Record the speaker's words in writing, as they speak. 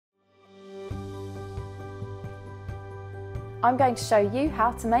I'm going to show you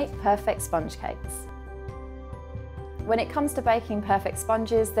how to make perfect sponge cakes. When it comes to baking perfect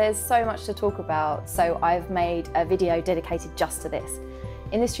sponges, there's so much to talk about, so I've made a video dedicated just to this.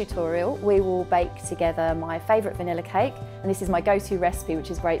 In this tutorial, we will bake together my favourite vanilla cake, and this is my go-to recipe, which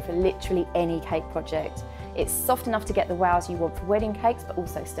is great for literally any cake project. It's soft enough to get the wows you want for wedding cakes, but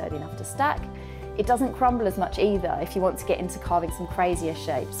also sturdy enough to stack. It doesn't crumble as much either if you want to get into carving some crazier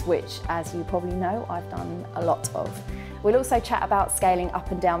shapes, which, as you probably know, I've done a lot of. We'll also chat about scaling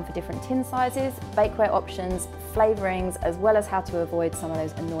up and down for different tin sizes, bakeware options, flavourings, as well as how to avoid some of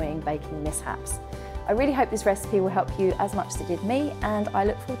those annoying baking mishaps. I really hope this recipe will help you as much as it did me, and I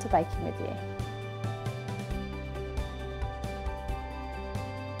look forward to baking with you.